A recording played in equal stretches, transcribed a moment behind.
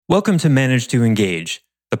Welcome to Manage to Engage,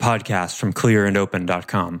 the podcast from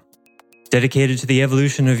clearandopen.com, dedicated to the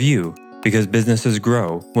evolution of you because businesses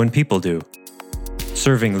grow when people do.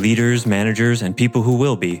 Serving leaders, managers, and people who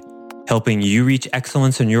will be, helping you reach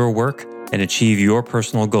excellence in your work and achieve your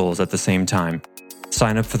personal goals at the same time.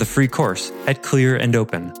 Sign up for the free course at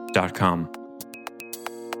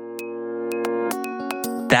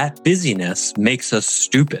clearandopen.com. That busyness makes us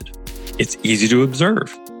stupid. It's easy to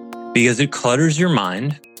observe because it clutters your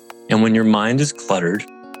mind. And when your mind is cluttered,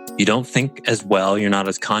 you don't think as well, you're not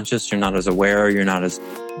as conscious, you're not as aware, you're not as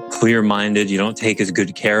clear-minded, you don't take as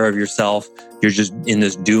good care of yourself. You're just in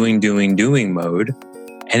this doing mode.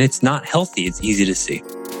 And it's not healthy. It's easy to see.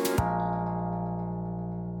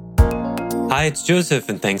 Hi, it's Joseph,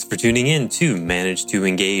 and thanks for tuning in to Manage to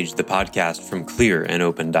Engage, the podcast from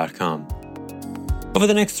clearandopen.com. Over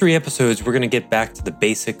the next 3 episodes, we're going to get back to the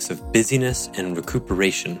basics of busyness and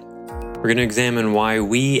recuperation. We're going to examine why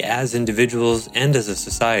we as individuals and as a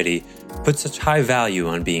society put such high value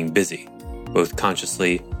on being busy, both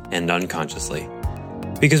consciously and unconsciously.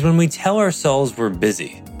 Because when we tell ourselves we're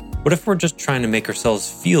busy, what if we're just trying to make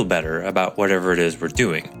ourselves feel better about whatever it is we're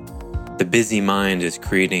doing? The busy mind is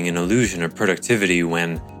creating an illusion of productivity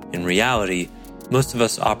when, in reality, most of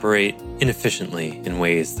us operate inefficiently in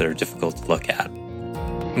ways that are difficult to look at.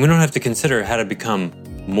 And we don't have to consider how to become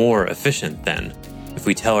more efficient then, if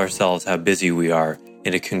we tell ourselves how busy we are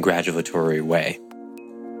in a congratulatory way.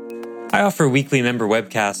 I offer weekly member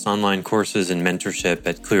webcasts, online courses, and mentorship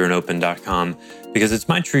at clearandopen.com because it's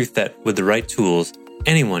my truth that with the right tools,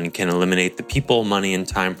 anyone can eliminate the people, money, and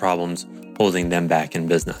time problems holding them back in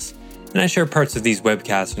business. And I share parts of these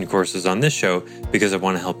webcasts and courses on this show because I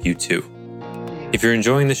want to help you too. If you're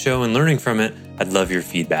enjoying the show and learning from it, I'd love your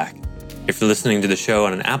feedback. If you're listening to the show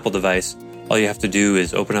on an Apple device, all you have to do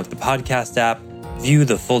is open up the podcast app, view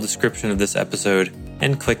the full description of this episode,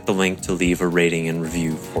 and click the link to leave a rating and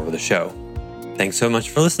review for the show. Thanks so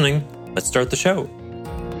much for listening. Let's start the show.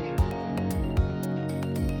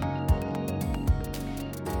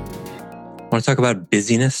 Want to talk about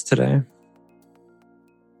busyness today?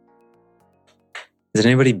 Is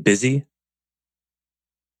anybody busy?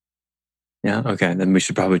 Yeah, okay, then we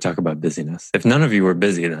should probably talk about busyness. If none of you are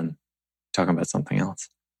busy, then talking about something else.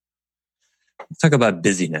 Let's talk about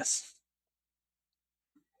busyness.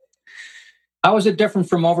 How is it different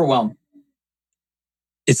from overwhelm?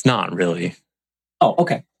 It's not really. Oh,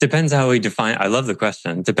 okay. Depends how we define. I love the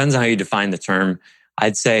question. Depends how you define the term.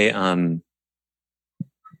 I'd say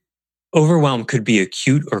overwhelm could be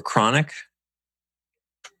acute or chronic.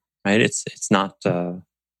 Right? It's not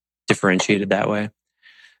differentiated that way.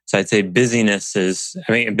 So I'd say busyness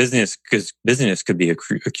could be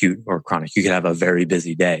acute or chronic. You could have a very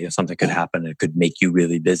busy day. Something could happen. It could make you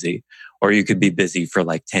really busy, or you could be busy for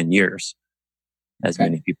like 10 years. As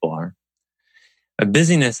many people are. A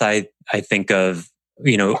busyness, I think of,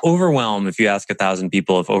 overwhelm. If you ask 1,000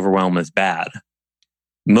 people if overwhelm is bad,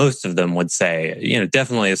 most of them would say,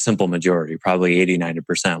 definitely a simple majority, probably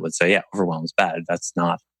 80-90% would say, yeah, overwhelm is bad. That's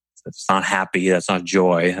not happy. That's not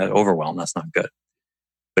joy. Overwhelm, that's not good.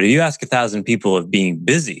 But if you ask 1,000 people if being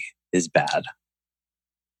busy is bad,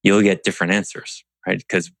 you'll get different answers, right?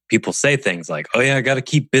 Because people say things like, oh yeah, I got to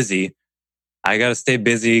keep busy. I got to stay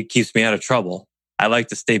busy. It keeps me out of trouble. I like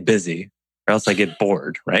to stay busy or else I get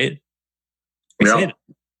bored, right? We say that.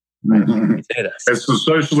 Mm-hmm. We say that. It's a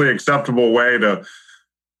socially acceptable way to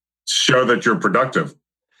show that you're productive.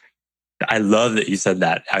 I love that you said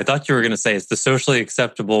that. I thought you were going to say it's the socially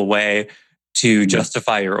acceptable way to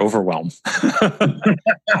justify your overwhelm. But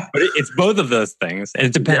it's both of those things. And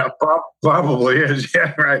it depends. Yeah, probably is.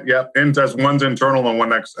 Yeah, right. Yeah. And that's one's internal and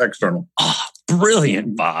one external. Oh,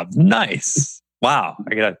 brilliant, Bob. Nice. Wow.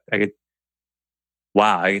 I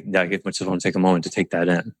just want to take a moment to take that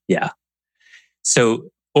in. Yeah. So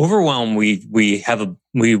overwhelm, we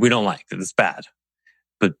don't like. It's bad.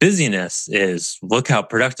 But busyness is, look how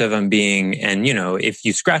productive I'm being. And, if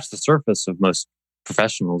you scratch the surface of most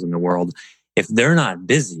professionals in the world, if they're not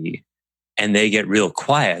busy and they get real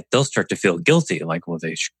quiet, they'll start to feel guilty. Like, well,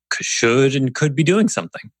 they should and could be doing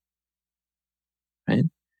something. Right?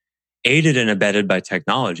 Aided and abetted by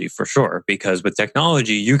technology, for sure. Because with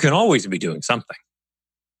technology, you can always be doing something.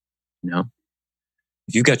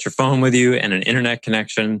 If you've got your phone with you and an internet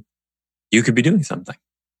connection, you could be doing something.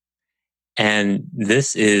 And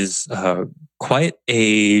this is quite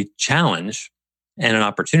a challenge and an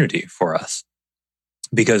opportunity for us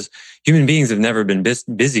because human beings have never been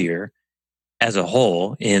busier as a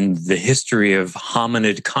whole in the history of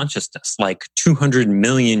hominid consciousness, like 200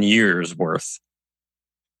 million years worth.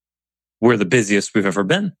 We're the busiest we've ever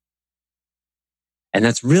been. And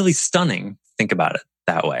that's really stunning. Think about it.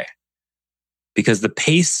 that way. Because the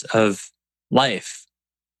pace of life,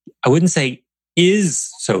 I wouldn't say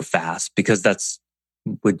is so fast, because that's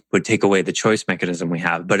would take away the choice mechanism we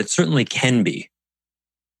have, but it certainly can be.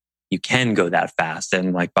 You can go that fast.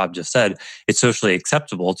 And like Bob just said, it's socially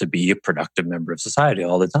acceptable to be a productive member of society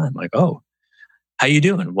all the time. Like, oh, how you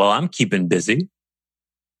doing? Well, I'm keeping busy.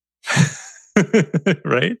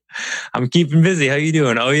 Right? I'm keeping busy. How you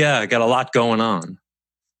doing? Oh yeah, I got a lot going on.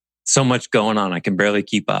 So much going on, I can barely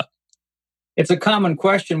keep up. It's a common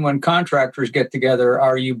question when contractors get together.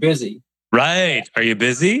 Are you busy? Right. Are you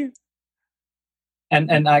busy?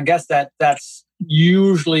 And I guess that's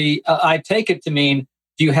usually, I take it to mean,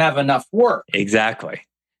 do you have enough work? Exactly.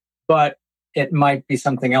 But it might be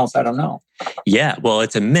something else. I don't know. Yeah. Well,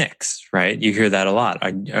 it's a mix, right? You hear that a lot.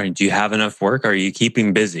 Do you have enough work? Are you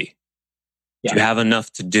keeping busy? Yeah. Do you have enough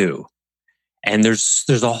to do? And there's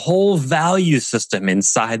a whole value system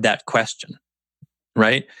inside that question,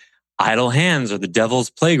 right? Idle hands are the devil's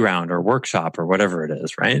playground or workshop or whatever it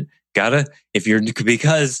is, right?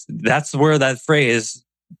 Because that's where that phrase,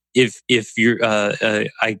 if you're,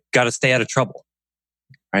 I gotta stay out of trouble,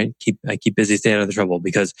 right? I keep busy, stay out of the trouble.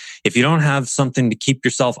 Because if you don't have something to keep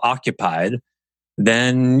yourself occupied,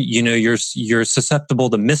 then, you're susceptible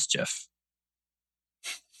to mischief.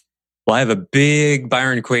 Well, I have a big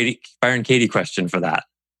Byron Katie question for that.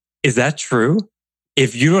 Is that true?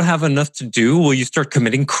 If you don't have enough to do, will you start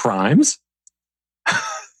committing crimes?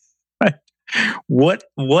 What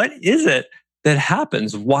is it that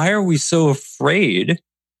happens? Why are we so afraid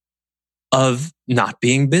of not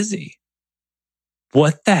being busy?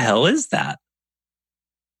 What the hell is that?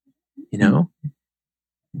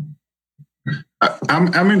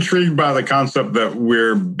 I'm intrigued by the concept that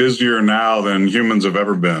we're busier now than humans have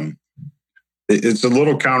ever been. It's a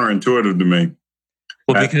little counterintuitive to me.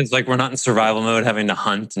 Well, because we're not in survival mode, having to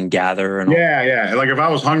hunt and gather. And yeah. Like if I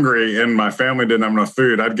was hungry and my family didn't have enough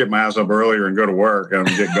food, I'd get my ass up earlier and go to work and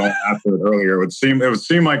get going after it earlier. It would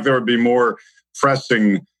seem like there would be more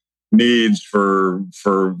pressing needs for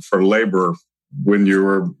labor when you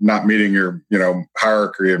were not meeting your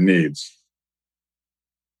hierarchy of needs.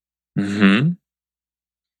 Mm-hmm.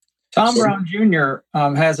 Tom Brown Jr.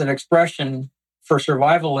 Has an expression for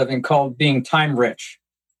survival living called being time rich.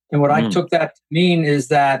 And what I took that to mean is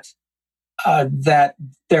that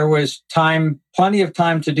there was plenty of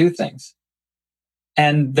time to do things.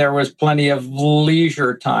 And there was plenty of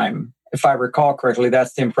leisure time. If I recall correctly,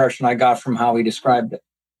 that's the impression I got from how he described it.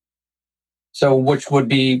 So which would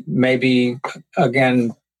be maybe,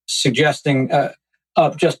 again, suggesting,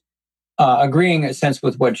 agreeing in a sense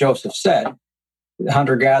with what Joseph said. The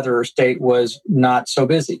hunter-gatherer state was not so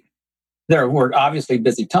busy. There were obviously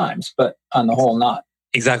busy times, but on the whole, not.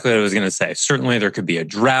 Exactly what I was going to say. Certainly there could be a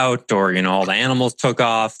drought or, all the animals took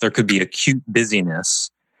off. There could be acute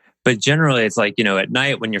busyness. But generally it's like, at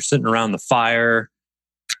night when you're sitting around the fire,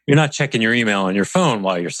 you're not checking your email on your phone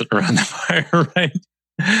while you're sitting around the fire, right?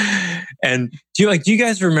 And do you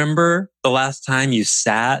guys remember the last time you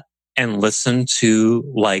sat and listened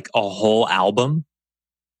to a whole album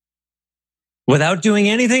without doing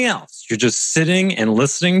anything else? You're just sitting and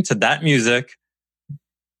listening to that music.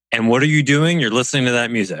 And what are you doing? You're listening to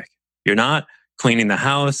that music. You're not cleaning the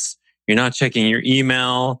house. You're not checking your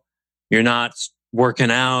email. You're not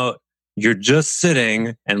working out. You're just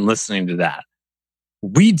sitting and listening to that.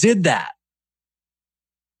 We did that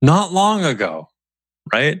not long ago,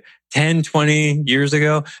 right? 10, 20 years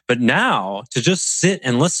ago. But now to just sit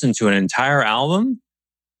and listen to an entire album,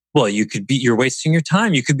 well, you're wasting your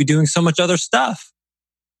time. You could be doing so much other stuff,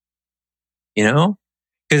 Because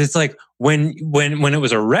it's like when it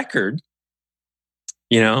was a record,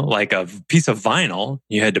 like a piece of vinyl,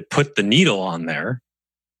 you had to put the needle on there.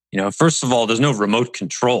 First of all, there's no remote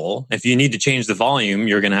control. If you need to change the volume,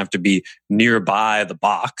 you're going to have to be nearby the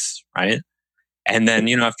box, right? And then,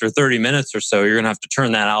 after 30 minutes or so, you're going to have to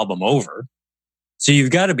turn that album over. So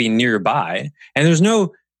you've got to be nearby. And there's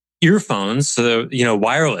no earphones, so,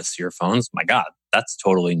 wireless earphones. My God, that's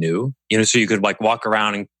totally new. So you could walk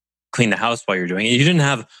around and clean the house while you're doing it. You didn't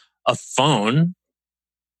have a phone,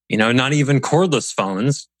 not even cordless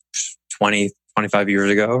phones 20, 25 years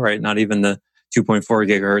ago, right? Not even the 2.4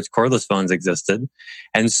 gigahertz cordless phones existed.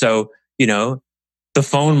 And so, the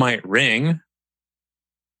phone might ring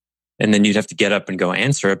and then you'd have to get up and go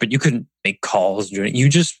answer it, but you couldn't make calls.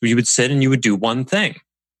 You would sit and you would do one thing.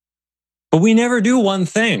 But we never do one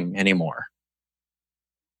thing anymore.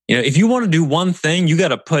 If you want to do one thing, you got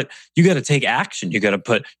to take action. You got to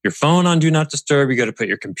put your phone on Do Not Disturb. You got to put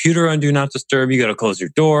your computer on Do Not Disturb. You got to close your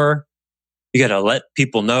door. You got to let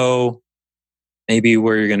people know maybe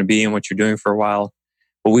where you're going to be and what you're doing for a while.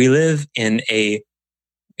 But we live in a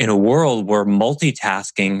in a world where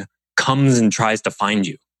multitasking comes and tries to find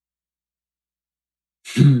you.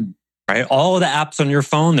 Right? All of the apps on your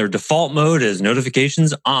phone, their default mode is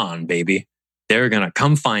notifications on, baby. They're going to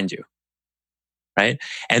come find you. Right?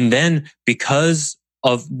 And then because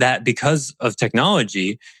of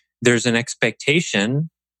technology, there's an expectation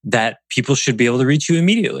that people should be able to reach you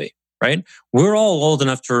immediately. Right? We're all old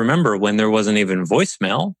enough to remember when there wasn't even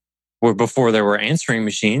voicemail, or before there were answering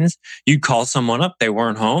machines. You'd call someone up, they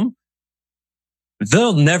weren't home.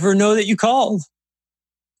 They'll never know that you called.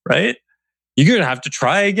 Right? You're going to have to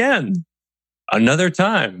try again another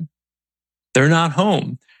time. They're not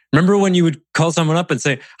home. Remember when you would call someone up and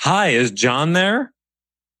say, "Hi, is John there?"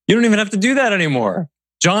 You don't even have to do that anymore.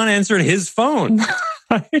 John answered his phone.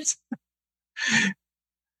 Right?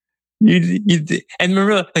 And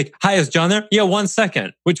remember, like, "Hi, is John there?" Yeah, 1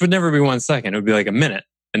 second, which would never be 1 second. It would be like a minute.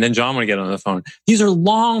 And then John would get on the phone. These are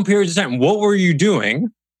long periods of time. What were you doing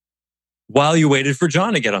while you waited for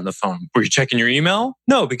John to get on the phone? Were you checking your email?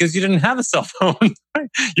 No, because you didn't have a cell phone. Right?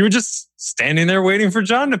 You were just standing there waiting for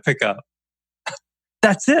John to pick up.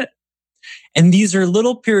 That's it. And these are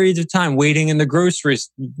little periods of time, waiting in the grocery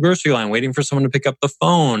line, waiting for someone to pick up the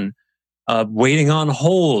phone, waiting on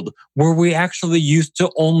hold, where we actually used to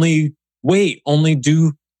only wait, only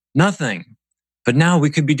do nothing. But now we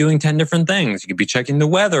could be doing 10 different things. You could be checking the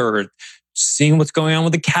weather, or seeing what's going on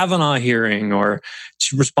with the Kavanaugh hearing, or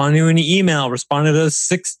responding to an email, responding to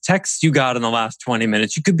 6 texts you got in the last 20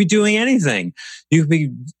 minutes. You could be doing anything. You could be,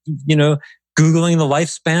 Googling the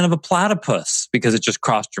lifespan of a platypus because it just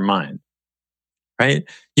crossed your mind. Right?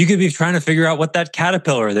 You could be trying to figure out what that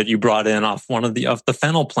caterpillar that you brought in off the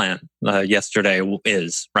fennel plant yesterday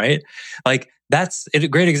is, right? Like, that's a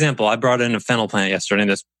great example. I brought in a fennel plant yesterday,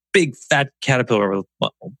 and this big fat caterpillar with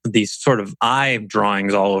these sort of eye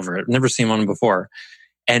drawings all over it. Never seen one before.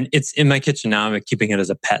 And it's in my kitchen now. I'm keeping it as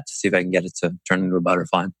a pet to see if I can get it to turn into a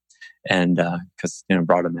butterfly. And because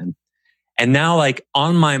brought him in. And now, like,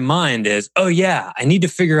 on my mind is, oh yeah, I need to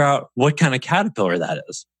figure out what kind of caterpillar that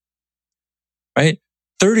is. Right?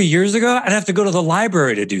 30 years ago, I'd have to go to the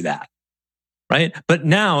library to do that. Right? But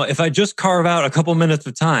now, if I just carve out a couple minutes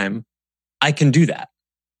of time, I can do that.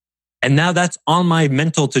 And now that's on my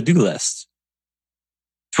mental to-do list.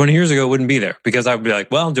 20 years ago, it wouldn't be there, because I would be like,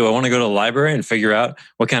 well, do I want to go to the library and figure out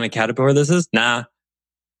what kind of caterpillar this is? Nah.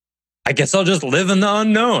 I guess I'll just live in the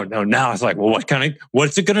unknown. No, now it's like, well,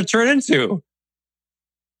 what's it going to turn into?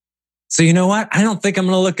 So you know what? I don't think I'm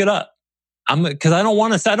going to look it up. Because I don't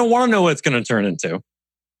want to know what it's going to turn into.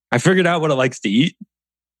 I figured out what it likes to eat.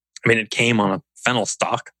 I mean, it came on a fennel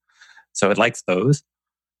stalk, so it likes those.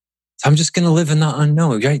 So I'm just going to live in the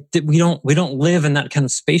unknown. Right? We don't live in that kind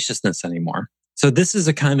of spaciousness anymore. So this is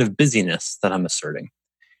a kind of busyness that I'm asserting.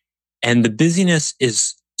 And the busyness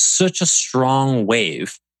is such a strong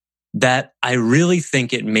wave that I really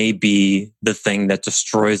think it may be the thing that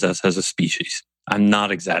destroys us as a species. I'm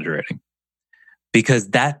not exaggerating. Because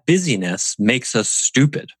that busyness makes us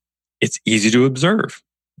stupid. It's easy to observe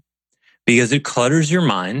because it clutters your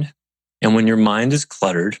mind. And when your mind is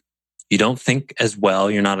cluttered, you don't think as well.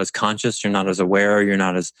 You're not as conscious. You're not as aware. You're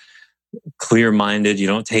not as clear-minded. You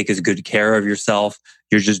don't take as good care of yourself.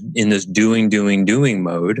 You're just in this doing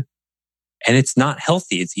mode. And it's not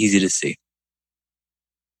healthy. It's easy to see.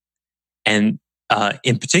 And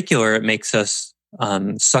in particular, it makes us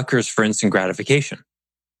suckers for instant gratification.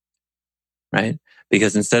 Right?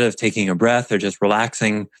 Because instead of taking a breath or just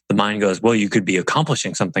relaxing, the mind goes, well, you could be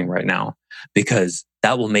accomplishing something right now, because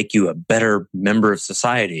that will make you a better member of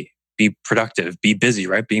society. Be productive, be busy,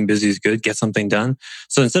 right? Being busy is good, get something done.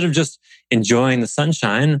 So instead of just enjoying the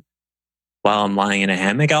sunshine while I'm lying in a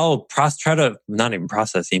hammock, I'll try to not even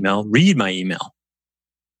process email, read my email.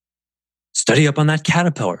 Study up on that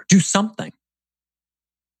caterpillar, do something.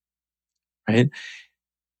 Right?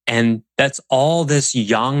 And that's all this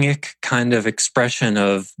yogic kind of expression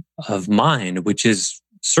of mind, which is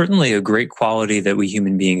certainly a great quality that we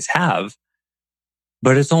human beings have,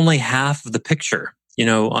 but it's only half of the picture.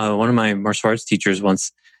 One of my martial arts teachers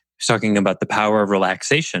once was talking about the power of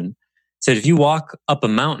relaxation. Said if you walk up a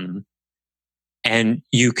mountain and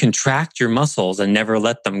you contract your muscles and never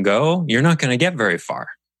let them go, you're not going to get very far.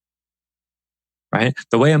 Right?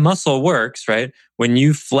 The way a muscle works, right? When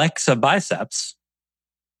you flex a biceps,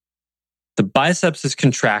 the biceps is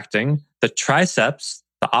contracting, the triceps,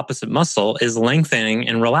 the opposite muscle, is lengthening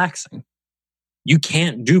and relaxing. You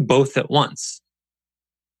can't do both at once.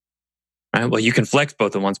 Right? Well, you can flex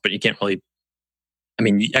both at once, but you can't really,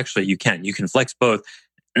 actually you can. You can flex both,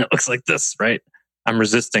 and it looks like this, right? I'm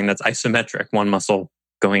resisting, that's isometric, one muscle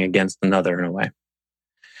going against another in a way.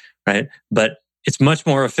 Right? But it's much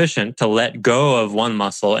more efficient to let go of one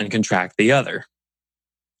muscle and contract the other.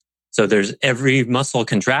 So there's every muscle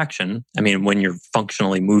contraction. I mean, when you're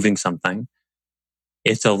functionally moving something,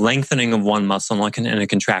 it's a lengthening of one muscle and a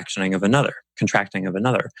contracting of another.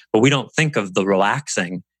 But we don't think of the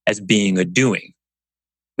relaxing as being a doing.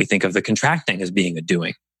 We think of the contracting as being a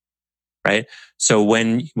doing, right? So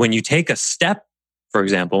when you take a step, for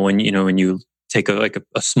example, when you take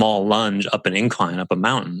a small lunge up an incline, up a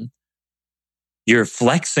mountain, you're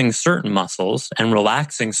flexing certain muscles and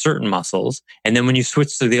relaxing certain muscles. And then when you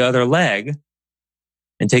switch to the other leg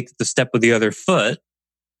and take the step with the other foot,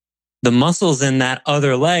 the muscles in that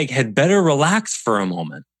other leg had better relax for a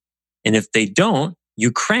moment. And if they don't,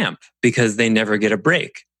 you cramp because they never get a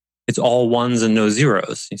break. It's all ones and no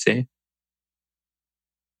zeros, you see?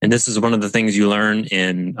 And this is one of the things you learn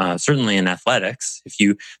in, certainly in athletics.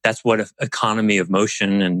 That's what economy of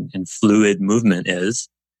motion and fluid movement is.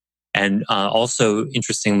 And also,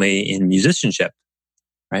 interestingly, in musicianship,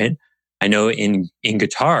 right? I know in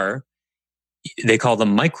guitar, they call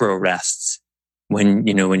them micro rests. When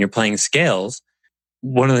you're playing scales,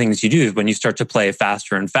 one of the things you do is when you start to play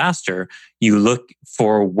faster and faster, you look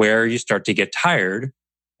for where you start to get tired,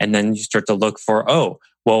 and then you start to look for,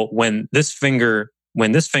 when this finger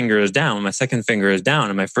is down, my second finger is down,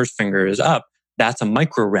 and my first finger is up, that's a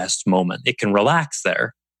micro rest moment. It can relax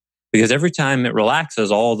there. Because every time it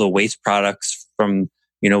relaxes, all the waste products from,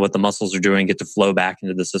 what the muscles are doing get to flow back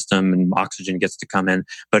into the system and oxygen gets to come in.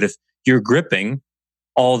 But if you're gripping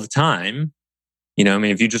all the time,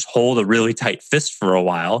 if you just hold a really tight fist for a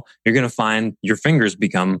while, you're going to find your fingers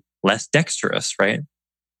become less dexterous, right?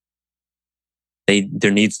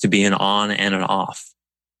 There needs to be an on and an off.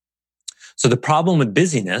 So the problem with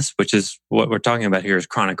busyness, which is what we're talking about here is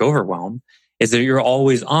chronic overwhelm, is that you're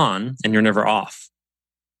always on and you're never off.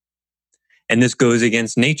 And this goes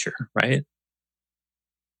against nature, right?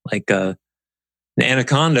 Like an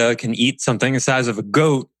anaconda can eat something the size of a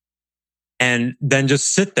goat and then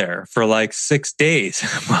just sit there for like 6 days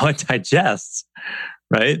while it digests,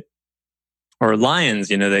 right? Or lions,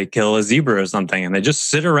 they kill a zebra or something and they just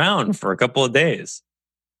sit around for a couple of days.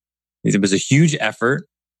 It was a huge effort,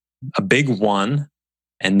 a big one,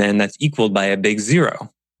 and then that's equaled by a big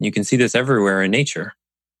zero. You can see this everywhere in nature.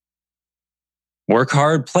 Work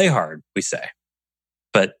hard, play hard, we say.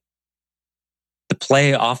 But the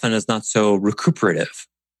play often is not so recuperative,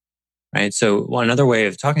 right? So another way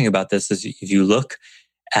of talking about this is if you look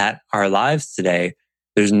at our lives today,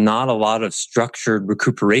 there's not a lot of structured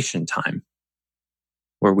recuperation time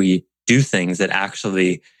where we do things that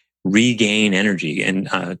actually regain energy.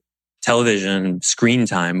 And television, screen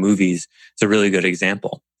time, movies, it's a really good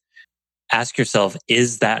example. Ask yourself,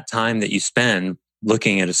 is that time that you spend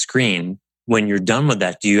looking at a screen, when you're done with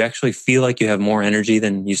that, do you actually feel like you have more energy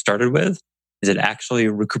than you started with? Is it actually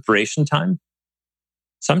recuperation time?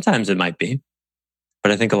 Sometimes it might be,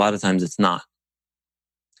 but I think a lot of times it's not.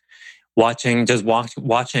 Watching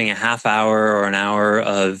a half hour or an hour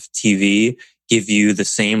of TV give you the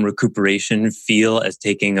same recuperation feel as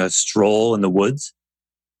taking a stroll in the woods?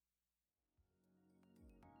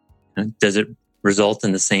 Does it result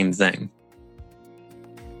in the same thing?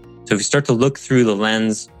 So if you start to look through the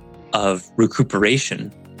lens of recuperation,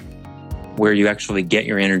 where you actually get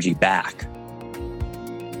your energy back,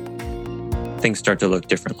 things start to look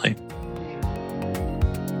differently.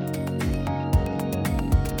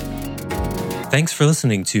 Thanks for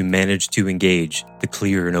listening to Manage to Engage, the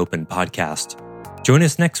Clear and Open podcast. Join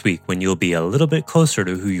us next week when you'll be a little bit closer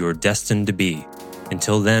to who you're destined to be.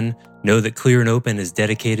 Until then, know that Clear and Open is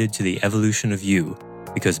dedicated to the evolution of you,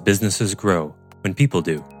 because businesses grow when people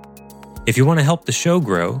do. If you want to help the show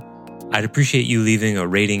grow, I'd appreciate you leaving a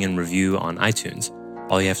rating and review on iTunes.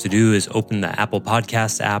 All you have to do is open the Apple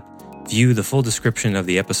Podcasts app, view the full description of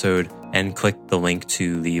the episode, and click the link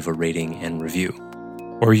to leave a rating and review.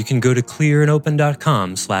 Or you can go to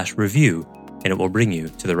clearandopen.com/review and it will bring you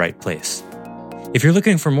to the right place. If you're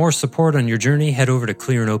looking for more support on your journey, head over to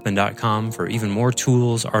clearandopen.com for even more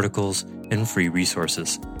tools, articles, and free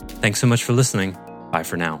resources. Thanks so much for listening. Bye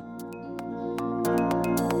for now.